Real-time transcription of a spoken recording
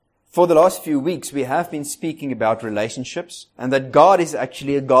For the last few weeks, we have been speaking about relationships and that God is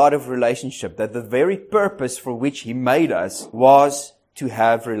actually a God of relationship, that the very purpose for which He made us was to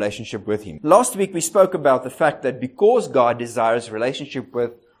have relationship with Him. Last week, we spoke about the fact that because God desires relationship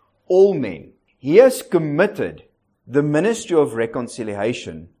with all men, He has committed the ministry of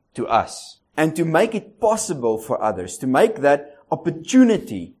reconciliation to us and to make it possible for others, to make that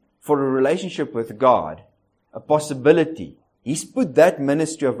opportunity for a relationship with God a possibility. He's put that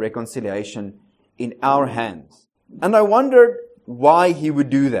ministry of reconciliation in our hands. And I wondered why He would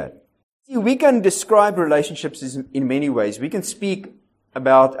do that. See, we can describe relationships in many ways. We can speak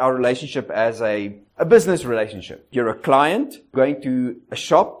about our relationship as a business relationship. You're a client going to a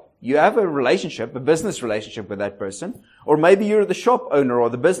shop. You have a relationship, a business relationship with that person. Or maybe you're the shop owner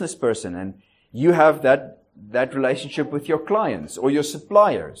or the business person and you have that relationship with your clients or your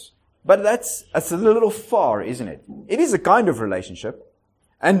suppliers. But that's a little far, isn't it? It is a kind of relationship.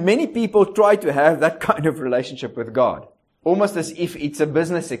 And many people try to have that kind of relationship with God, almost as if it's a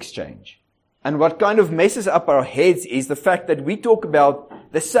business exchange. And what kind of messes up our heads is the fact that we talk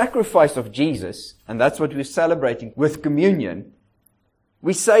about the sacrifice of Jesus, and that's what we're celebrating with communion.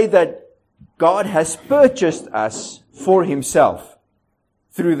 We say that God has purchased us for Himself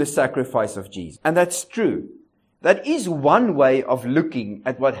through the sacrifice of Jesus. And that's true. That is one way of looking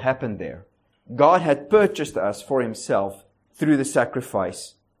at what happened there. God had purchased us for Himself through the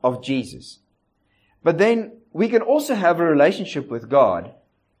sacrifice of Jesus. But then we can also have a relationship with God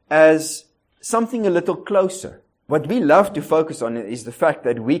as something a little closer. What we love to focus on is the fact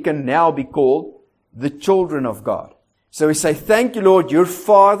that we can now be called the children of God. So we say, thank you, Lord, you're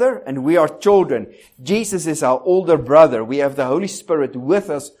Father, and we are children. Jesus is our older brother. We have the Holy Spirit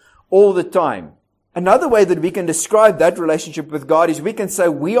with us all the time. Another way that we can describe that relationship with God is we can say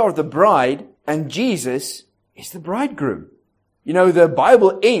we are the bride and Jesus is the bridegroom. You know, the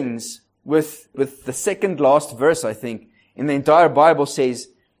Bible ends with the second last verse, I think, in the entire Bible says,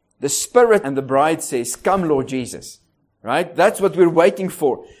 the Spirit and the bride says, come, Lord Jesus. Right? That's what we're waiting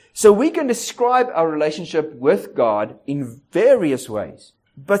for. So we can describe our relationship with God in various ways,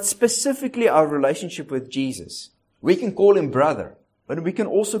 but specifically our relationship with Jesus. We can call Him brother, but we can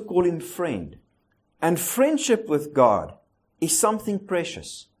also call Him friend. And friendship with God is something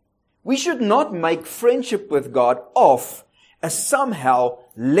precious. We should not make friendship with God off as somehow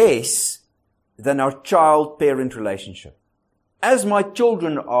less than our child-parent relationship. As my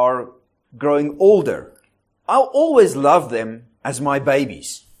children are growing older, I'll always love them as my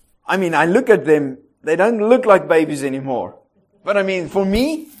babies. I mean, I look at them, they don't look like babies anymore. But I mean, for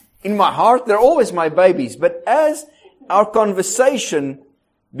me, in my heart, they're always my babies. But as our conversation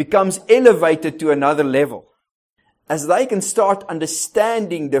becomes elevated to another level, as they can start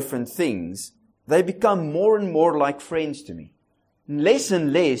understanding different things, they become more and more like friends to me. Less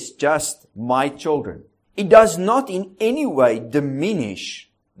and less just my children. It does not in any way diminish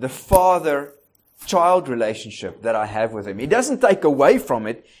the father-child relationship that I have with them. It doesn't take away from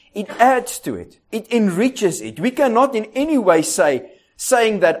it. It adds to it. It enriches it. We cannot in any way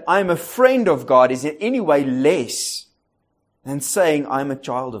saying that I'm a friend of God is in any way less than saying I'm a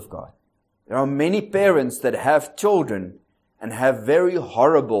child of God. There are many parents that have children and have very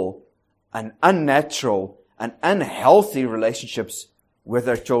horrible and unnatural and unhealthy relationships with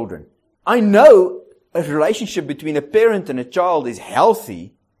their children. I know a relationship between a parent and a child is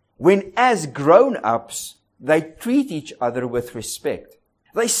healthy when as grown-ups they treat each other with respect.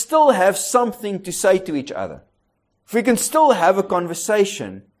 They still have something to say to each other. If we can still have a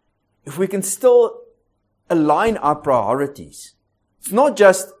conversation, if we can still align our priorities. It's not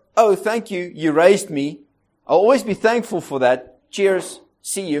just, oh, thank you, you raised me. I'll always be thankful for that. Cheers,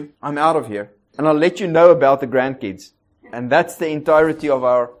 see you, I'm out of here. And I'll let you know about the grandkids. And that's the entirety of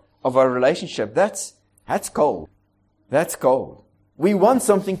our relationship. That's cold. That's cold. We want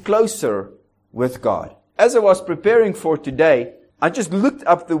something closer with God. As I was preparing for today, I just looked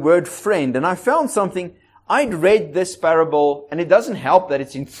up the word friend and I found something. I'd read this parable, and it doesn't help that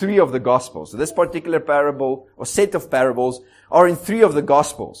it's in 3 of the Gospels. So this particular parable, or set of parables, are in 3 of the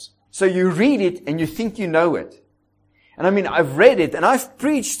Gospels. So you read it, and you think you know it. And I mean, I've read it, and I've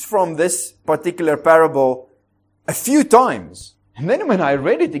preached from this particular parable a few times. And then when I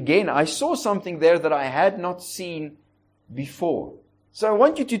read it again, I saw something there that I had not seen before. So I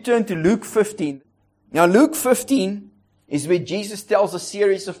want you to turn to Luke 15. Now, Luke 15 is where Jesus tells a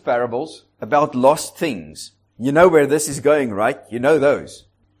series of parables about lost things. You know where this is going, right? You know those.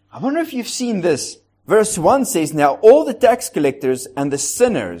 I wonder if you've seen this. Verse 1 says, now all the tax collectors and the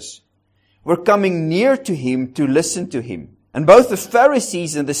sinners were coming near to Him to listen to Him. And both the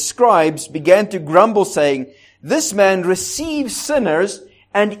Pharisees and the scribes began to grumble, saying, this man receives sinners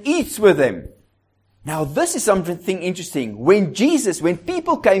and eats with them. Now this is something interesting. When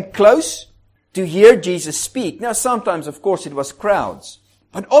people came close to hear Jesus speak, now sometimes of course it was crowds,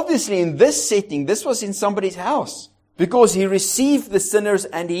 but obviously in this setting, this was in somebody's house, because he received the sinners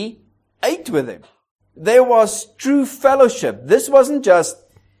and he ate with them. There was true fellowship. This wasn't just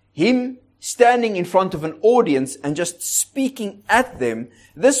him standing in front of an audience and just speaking at them.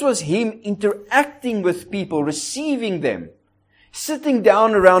 This was him interacting with people, receiving them, sitting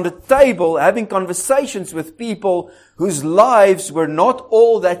down around a table, having conversations with people whose lives were not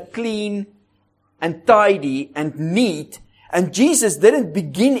all that clean and tidy and neat. And Jesus didn't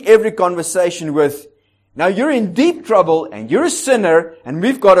begin every conversation with, now you're in deep trouble and you're a sinner and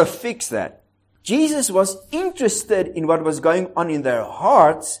we've got to fix that. Jesus was interested in what was going on in their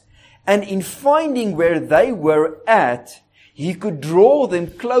hearts, and in finding where they were at, He could draw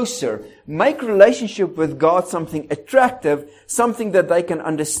them closer, make relationship with God something attractive, something that they can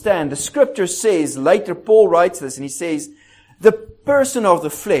understand. The scripture says, later Paul writes this, and he says, the person of the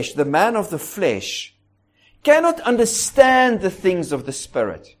flesh, the man of the flesh, cannot understand the things of the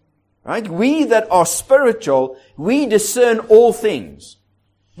Spirit. Right? We that are spiritual, we discern all things.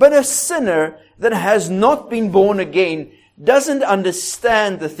 But a sinner that has not been born again doesn't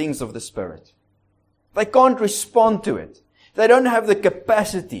understand the things of the Spirit. They can't respond to it. They don't have the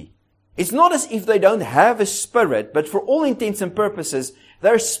capacity. It's not as if they don't have a spirit, but for all intents and purposes,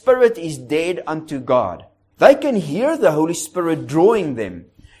 their spirit is dead unto God. They can hear the Holy Spirit drawing them,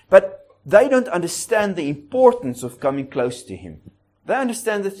 but they don't understand the importance of coming close to Him. They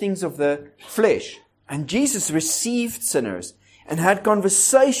understand the things of the flesh. And Jesus received sinners and had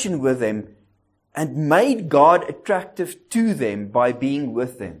conversation with them and made God attractive to them by being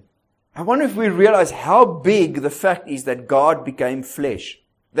with them. I wonder if we realize how big the fact is that God became flesh,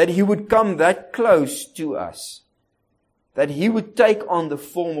 that He would come that close to us, that He would take on the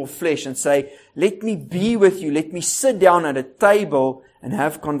form of flesh and say, let me be with you, let me sit down at a table and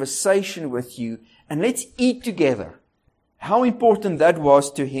have conversation with you, and let's eat together. How important that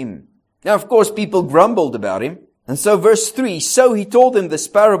was to Him. Now, of course, people grumbled about Him. And so verse 3, so He told them this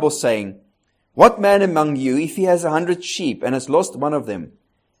parable saying, what man among you, if he has 100 sheep and has lost one of them,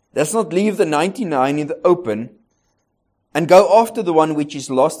 does not leave the 99 in the open and go after the one which is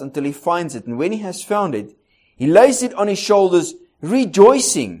lost until he finds it? And when he has found it, he lays it on his shoulders,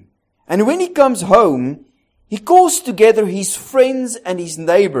 rejoicing. And when he comes home, he calls together his friends and his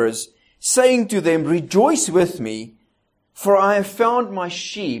neighbors, saying to them, rejoice with me, for I have found my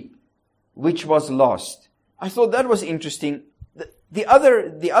sheep which was lost. I thought that was interesting. The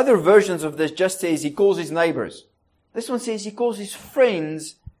other versions of this just says he calls his neighbors. This one says he calls his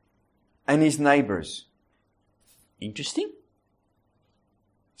friends and his neighbors. Interesting.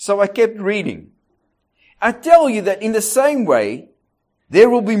 So I kept reading. I tell you that in the same way, there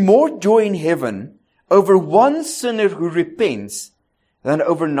will be more joy in heaven over one sinner who repents than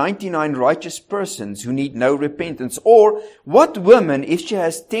over 99 righteous persons who need no repentance. Or what woman, if she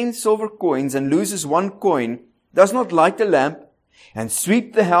has 10 silver coins and loses one coin, does not light a lamp and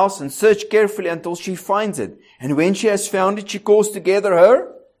sweep the house and search carefully until she finds it? And when she has found it, she calls together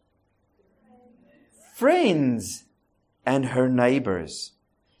her friends and her neighbors,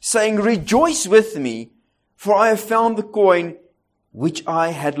 saying, rejoice with me, for I have found the coin which I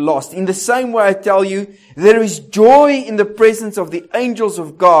had lost. In the same way, I tell you, there is joy in the presence of the angels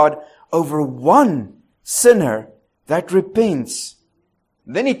of God over one sinner that repents.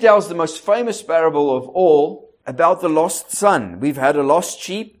 Then he tells the most famous parable of all about the lost son. We've had a lost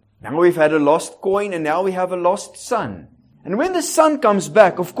sheep, now we've had a lost coin, and now we have a lost son. And when the son comes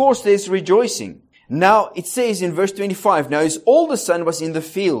back, of course there's rejoicing. Now it says in verse 25, now his older son was in the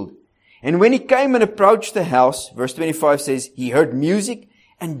field. And when he came and approached the house, verse 25 says, he heard music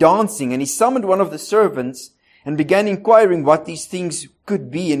and dancing, and he summoned one of the servants and began inquiring what these things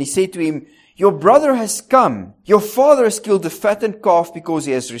could be. And he said to him, your brother has come. Your father has killed the fattened calf because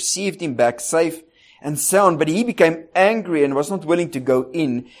he has received him back safe and sound. But he became angry and was not willing to go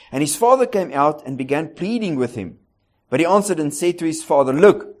in. And his father came out and began pleading with him. But he answered and said to his father,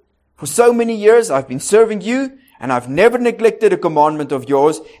 look, for so many years I've been serving you, and I've never neglected a commandment of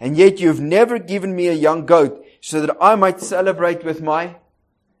yours, and yet you've never given me a young goat, so that I might celebrate with my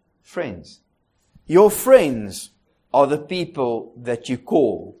friends. Your friends are the people that you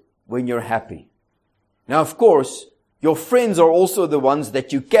call when you're happy. Now, of course, your friends are also the ones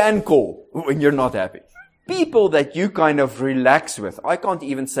that you can call when you're not happy. People that you kind of relax with. I can't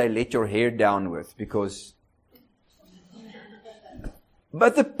even say let your hair down with, because...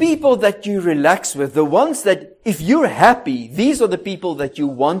 But the people that you relax with, the ones that, if you're happy, these are the people that you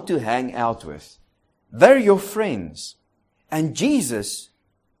want to hang out with. They're your friends. And Jesus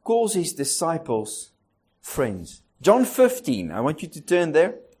calls his disciples friends. John 15, I want you to turn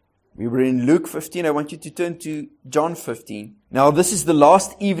there. We were in Luke 15. I want you to turn to John 15. Now, this is the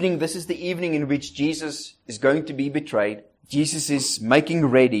last evening. This is the evening in which Jesus is going to be betrayed. Jesus is making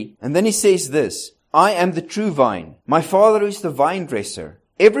ready. And then he says this, I am the true vine. My Father is the vine dresser.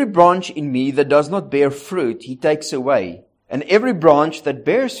 Every branch in me that does not bear fruit, he takes away. And every branch that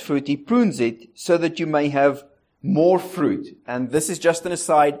bears fruit, he prunes it so that you may have more fruit. And this is just an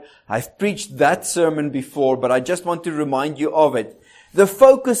aside. I've preached that sermon before, but I just want to remind you of it. The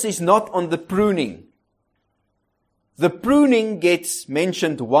focus is not on the pruning. The pruning gets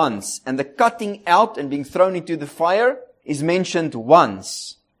mentioned once, and the cutting out and being thrown into the fire is mentioned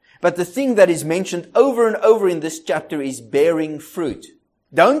once. But the thing that is mentioned over and over in this chapter is bearing fruit.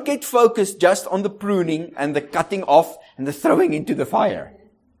 Don't get focused just on the pruning and the cutting off and the throwing into the fire.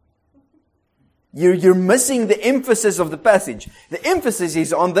 You're missing the emphasis of the passage. The emphasis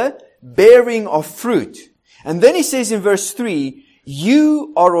is on the bearing of fruit. And then he says in verse 3,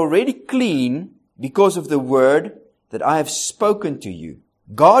 you are already clean because of the word that I have spoken to you.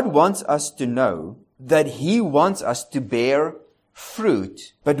 God wants us to know that He wants us to bear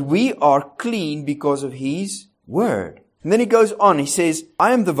fruit, but we are clean because of His word. And then he goes on, he says,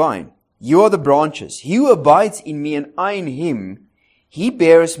 I am the vine, you are the branches. He who abides in me and I in him, he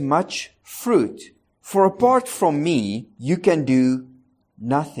bears much fruit. For apart from me, you can do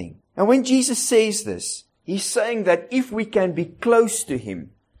nothing. And when Jesus says this, He's saying that if we can be close to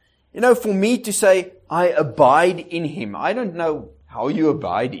Him, for me to say, I abide in Him, I don't know how you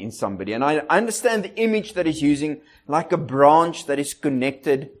abide in somebody. And I understand the image that He's using, like a branch that is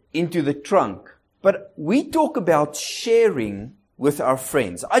connected into the trunk. But we talk about sharing with our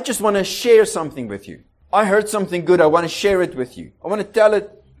friends. I just want to share something with you. I heard something good. I want to share it with you. I want to tell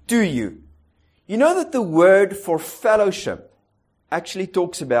it to you. You know that the word for fellowship actually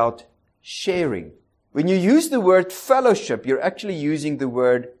talks about sharing. When you use the word fellowship, you're actually using the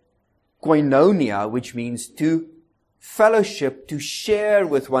word koinonia, which means to fellowship, to share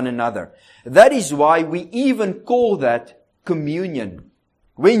with one another. That is why we even call that communion.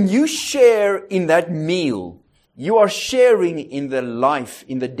 When you share in that meal, you are sharing in the life,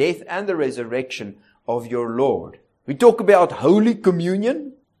 in the death and the resurrection of your Lord. We talk about Holy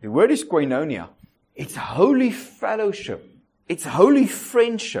Communion. The word is koinonia. It's holy fellowship. It's holy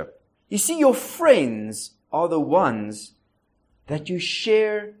friendship. You see, your friends are the ones that you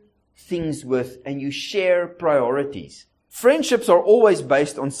share things with and you share priorities. Friendships are always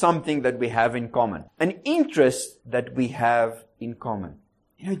based on something that we have in common, an interest that we have in common.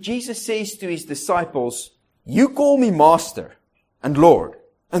 Jesus says to His disciples, you call me Master and Lord,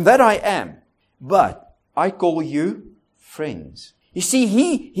 and that I am, but I call you friends. You see,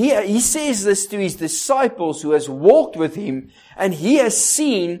 he says this to His disciples who has walked with Him, and He has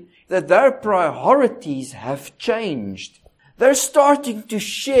seen that their priorities have changed. They're starting to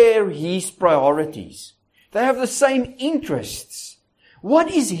share His priorities. They have the same interests. What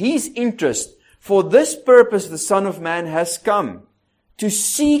is His interest? For this purpose the Son of Man has come, to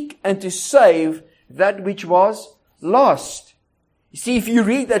seek and to save that which was lost. You see, if you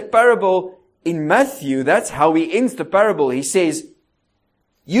read that parable in Matthew, that's how he ends the parable. He says,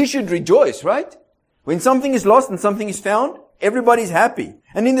 you should rejoice, right? When something is lost and something is found, everybody's happy.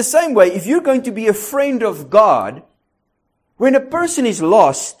 And in the same way, if you're going to be a friend of God, when a person is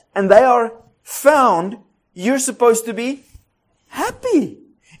lost and they are found, you're supposed to be happy.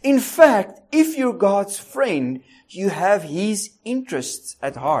 In fact, if you're God's friend, you have His interests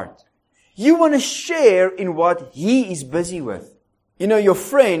at heart. You want to share in what He is busy with. Your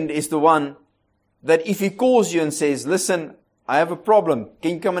friend is the one that if he calls you and says, listen, I have a problem.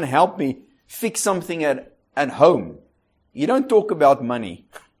 Can you come and help me fix something at home? You don't talk about money.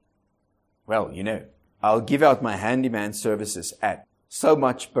 Well, I'll give out my handyman services at so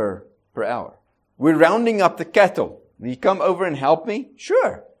much per hour. We're rounding up the cattle. Will you come over and help me?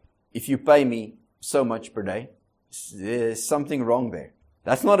 Sure. If you pay me so much per day, there's something wrong there.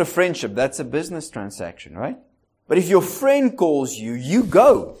 That's not a friendship. That's a business transaction, right? But if your friend calls you, you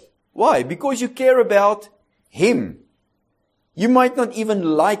go. Why? Because you care about him. You might not even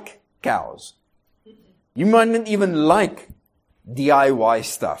like cows. You might not even like DIY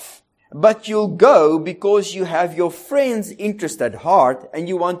stuff. But you'll go because you have your friend's interest at heart and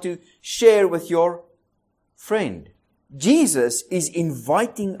you want to share with your friend. Jesus is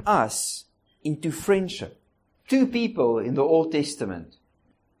inviting us into friendship. Two people in the Old Testament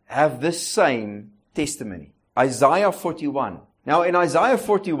have this same testimony. Isaiah 41. Now in Isaiah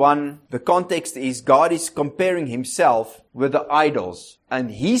 41, the context is God is comparing Himself with the idols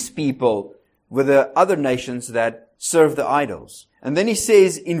and His people with the other nations that serve the idols. And then he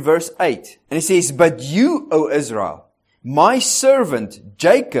says in verse 8, and he says, "But you, O Israel, my servant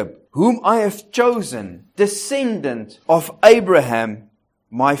Jacob, whom I have chosen, descendant of Abraham,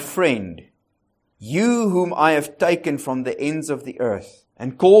 my friend, you whom I have taken from the ends of the earth,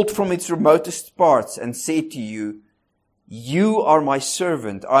 and called from its remotest parts, and said to you, you are my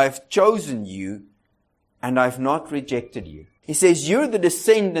servant, I have chosen you, and I have not rejected you." He says, you're the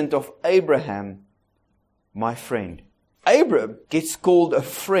descendant of Abraham, my friend. Abraham gets called a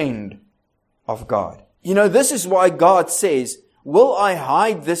friend of God. You know, this is why God says, will I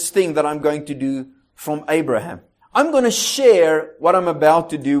hide this thing that I'm going to do from Abraham? I'm going to share what I'm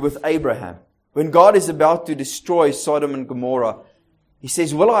about to do with Abraham. When God is about to destroy Sodom and Gomorrah, He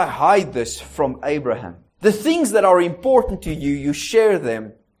says, will I hide this from Abraham? The things that are important to you, you share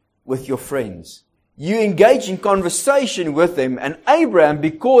them with your friends. You engage in conversation with them. And Abraham,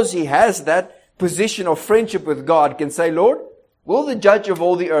 because he has that position of friendship with God, can say, Lord, will the judge of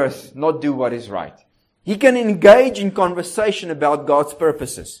all the earth not do what is right? He can engage in conversation about God's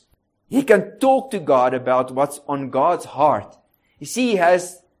purposes. He can talk to God about what's on God's heart. You see, he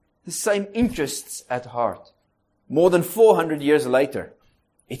has the same interests at heart. More than 400 years later,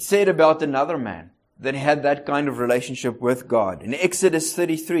 it said about another man that had that kind of relationship with God. In Exodus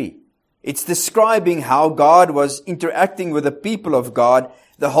 33, it's describing how God was interacting with the people of God,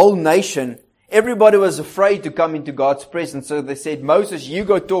 the whole nation. Everybody was afraid to come into God's presence, so they said, Moses, you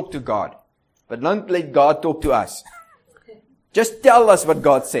go talk to God. But don't let God talk to us. Just tell us what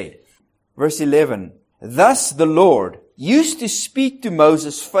God said. Verse 11, thus the Lord used to speak to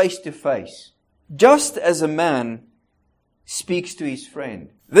Moses face to face, just as a man speaks to his friend.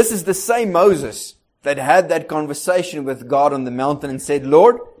 This is the same Moses that had that conversation with God on the mountain and said,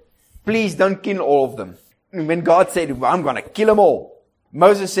 Lord, please don't kill all of them. And when God said, well, I'm going to kill them all,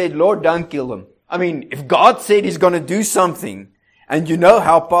 Moses said, Lord, don't kill them. I mean, if God said He's going to do something, and you know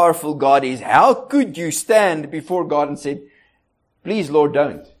how powerful God is, how could you stand before God and say, please, Lord,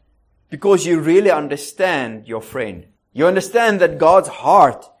 don't? Because you really understand your friend. You understand that God's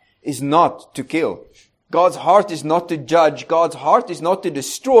heart is not to kill. God's heart is not to judge. God's heart is not to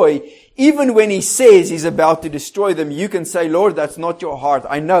destroy. Even when He says He's about to destroy them, you can say, Lord, that's not your heart.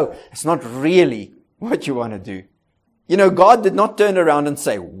 I know it's not really what you want to do. You know, God did not turn around and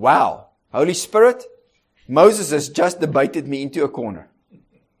say, wow, Holy Spirit, Moses has just debated me into a corner.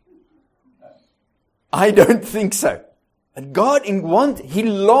 I don't think so. And God, He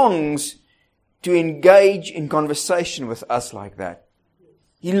longs to engage in conversation with us like that.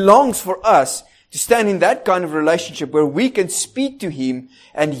 He longs for us to stand in that kind of relationship where we can speak to Him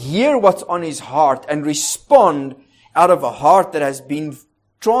and hear what's on His heart and respond out of a heart that has been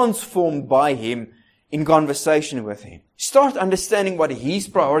transformed by Him in conversation with Him. Start understanding what His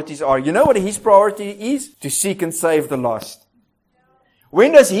priorities are. You know what His priority is? To seek and save the lost.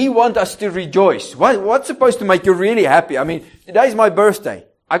 When does He want us to rejoice? What's supposed to make you really happy? I mean, today's my birthday.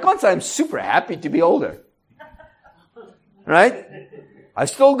 I can't say I'm super happy to be older. Right? I've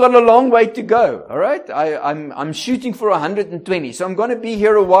still got a long way to go. All right? I'm shooting for 120. So I'm going to be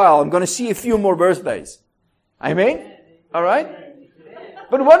here a while. I'm going to see a few more birthdays. Amen? All right?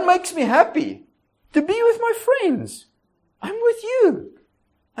 But what makes me happy? To be with my friends. I'm with you.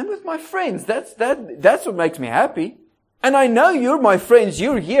 I'm with my friends. That's what makes me happy. And I know you're my friends.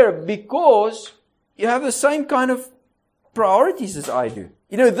 You're here because you have the same kind of priorities as I do.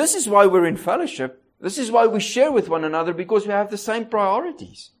 You know, this is why we're in fellowship. This is why we share with one another, because we have the same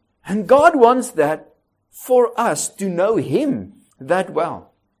priorities. And God wants that for us to know Him that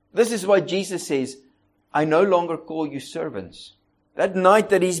well. This is why Jesus says, I no longer call you servants. That night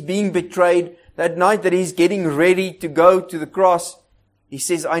that He's being betrayed, that night that He's getting ready to go to the cross, He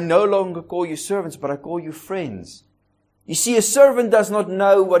says, I no longer call you servants, but I call you friends. You see, a servant does not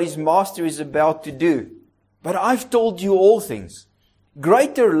know what his master is about to do. But I've told you all things.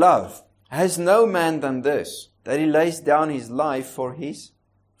 Greater love has no man than this, that he lays down his life for his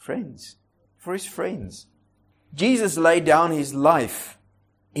friends. For his friends. Jesus laid down His life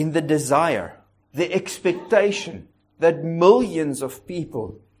in the desire, the expectation that millions of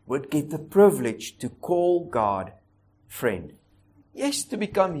people would get the privilege to call God friend. Yes, to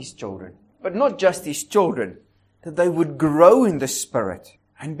become His children, but not just His children, that they would grow in the Spirit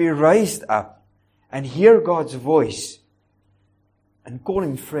and be raised up and hear God's voice and call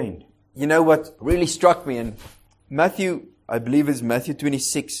Him friend. You know what really struck me in Matthew, I believe it's Matthew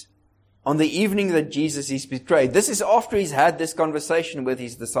 26, on the evening that Jesus is betrayed. This is after He's had this conversation with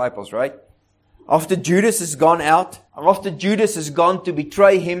His disciples, right? After Judas has gone out, after Judas has gone to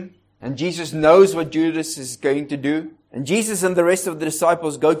betray Him, and Jesus knows what Judas is going to do. And Jesus and the rest of the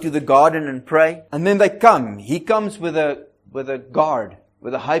disciples go to the garden and pray. And then they come. He comes with a with a guard,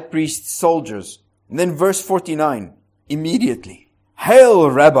 with the high priest's soldiers. And then verse 49, immediately, "Hail,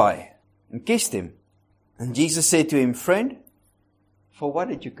 Rabbi," and kissed him. And Jesus said to him, "Friend, for what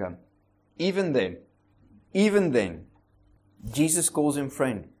did you come?" Even then, Jesus calls him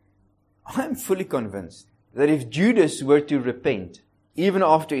friend. I am fully convinced that if Judas were to repent, even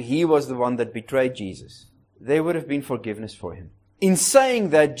after he was the one that betrayed Jesus, there would have been forgiveness for him. In saying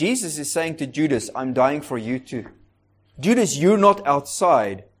that, Jesus is saying to Judas, I'm dying for you too. Judas, you're not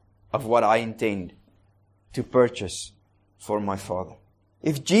outside of what I intend to purchase for my Father.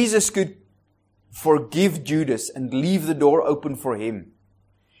 If Jesus could forgive Judas and leave the door open for him,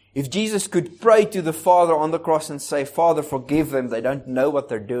 if Jesus could pray to the Father on the cross and say, Father, forgive them, they don't know what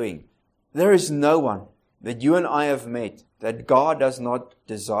they're doing. There is no one that you and I have met that God does not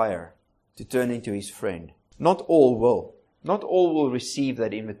desire to turn into His friend. Not all will. Not all will receive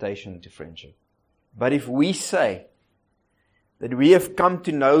that invitation to friendship. But if we say that we have come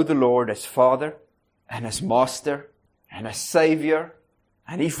to know the Lord as Father and as Master and as Savior,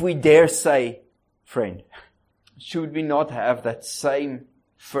 and if we dare say, friend, should we not have that same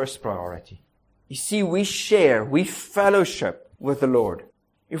first priority? You see, we fellowship with the Lord.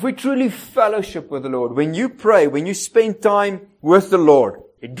 If we truly fellowship with the Lord, when you pray, when you spend time with the Lord,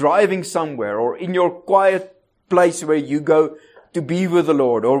 driving somewhere or in your quiet place where you go to be with the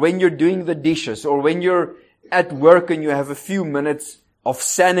Lord, or when you're doing the dishes, or when you're at work and you have a few minutes of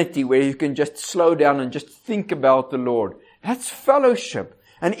sanity where you can just slow down and just think about the Lord, that's fellowship.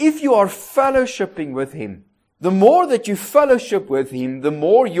 And if you are fellowshipping with Him, the more that you fellowship with Him, the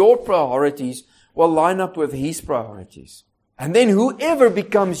more your priorities will line up with His priorities. And then whoever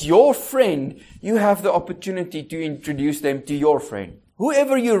becomes your friend, you have the opportunity to introduce them to your friend.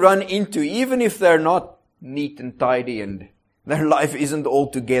 Whoever you run into, even if they're not neat and tidy and their life isn't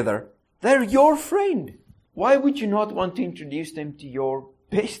all together, they're your friend. Why would you not want to introduce them to your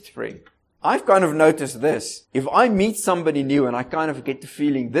best friend? I've kind of noticed this. If I meet somebody new and I kind of get the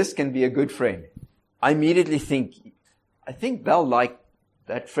feeling this can be a good friend, I immediately think, I think they'll like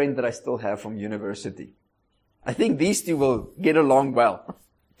that friend that I still have from university. I think these two will get along well.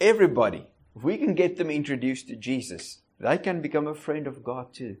 Everybody, if we can get them introduced to Jesus, they can become a friend of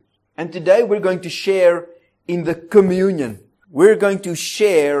God too. And today we're going to share in the communion. We're going to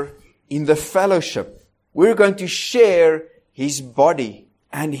share in the fellowship. We're going to share His body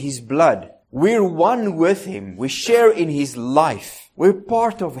and His blood. We're one with Him. We share in His life. We're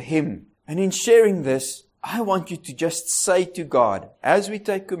part of Him. And in sharing this, I want you to just say to God, as we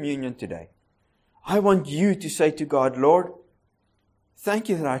take communion today, I want you to say to God, Lord, thank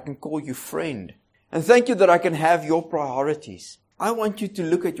you that I can call you friend. And thank you that I can have your priorities. I want you to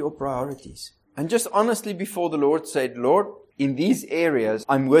look at your priorities. And just honestly before the Lord said, Lord, in these areas,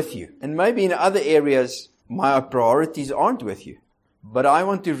 I'm with you. And maybe in other areas, my priorities aren't with you. But I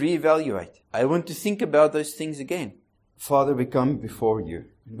want to reevaluate. I want to think about those things again. Father, we come before you.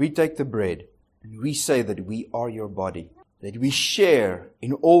 We take the bread and we say that we are your body. That we share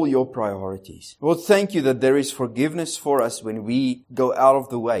in all your priorities. Lord, thank you that there is forgiveness for us when we go out of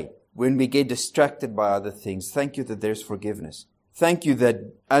the way. When we get distracted by other things. Thank you that there's forgiveness. Thank you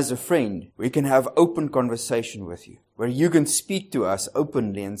that as a friend, we can have open conversation with you. Where you can speak to us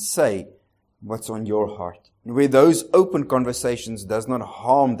openly and say what's on your heart. And where those open conversations does not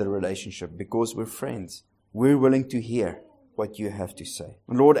harm the relationship because we're friends. We're willing to hear what you have to say.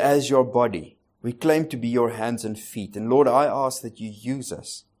 And Lord, as your body, we claim to be your hands and feet. And Lord, I ask that you use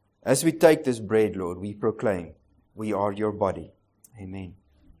us. As we take this bread, Lord, we proclaim, we are your body. Amen.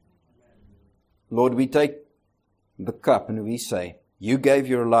 Lord, we take the cup and we say, you gave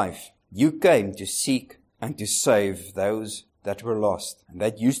your life. You came to seek and to save those that were lost. And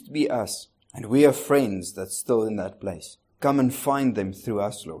that used to be us. And we are friends that's still in that place. Come and find them through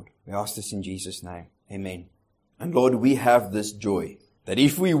us, Lord. We ask this in Jesus' name. Amen. And Lord, we have this joy that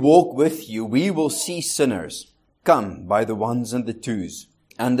if we walk with you, we will see sinners come by the ones and the twos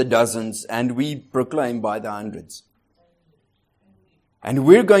and the dozens, and we proclaim by the hundreds. And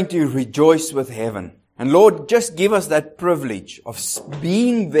we're going to rejoice with heaven. And Lord, just give us that privilege of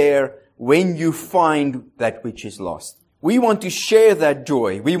being there when you find that which is lost. We want to share that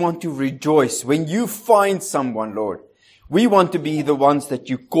joy. We want to rejoice when you find someone, Lord. We want to be the ones that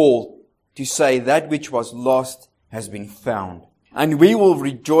you call to say that which was lost has been found. And we will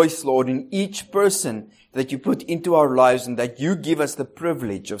rejoice, Lord, in each person that you put into our lives and that you give us the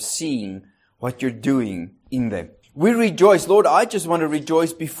privilege of seeing what you're doing in them. We rejoice. Lord, I just want to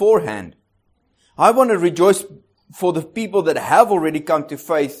rejoice beforehand. I want to rejoice for the people that have already come to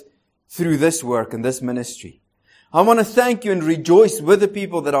faith through this work and this ministry. I want to thank you and rejoice with the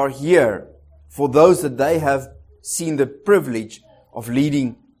people that are here for those that they have seen the privilege of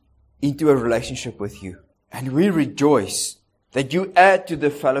leading into a relationship with you. And we rejoice that you add to the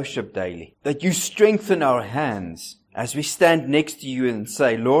fellowship daily, that you strengthen our hands as we stand next to you and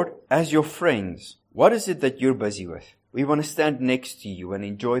say, Lord, as your friends, what is it that you're busy with? We want to stand next to you and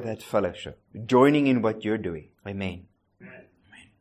enjoy that fellowship, joining in what you're doing. Amen.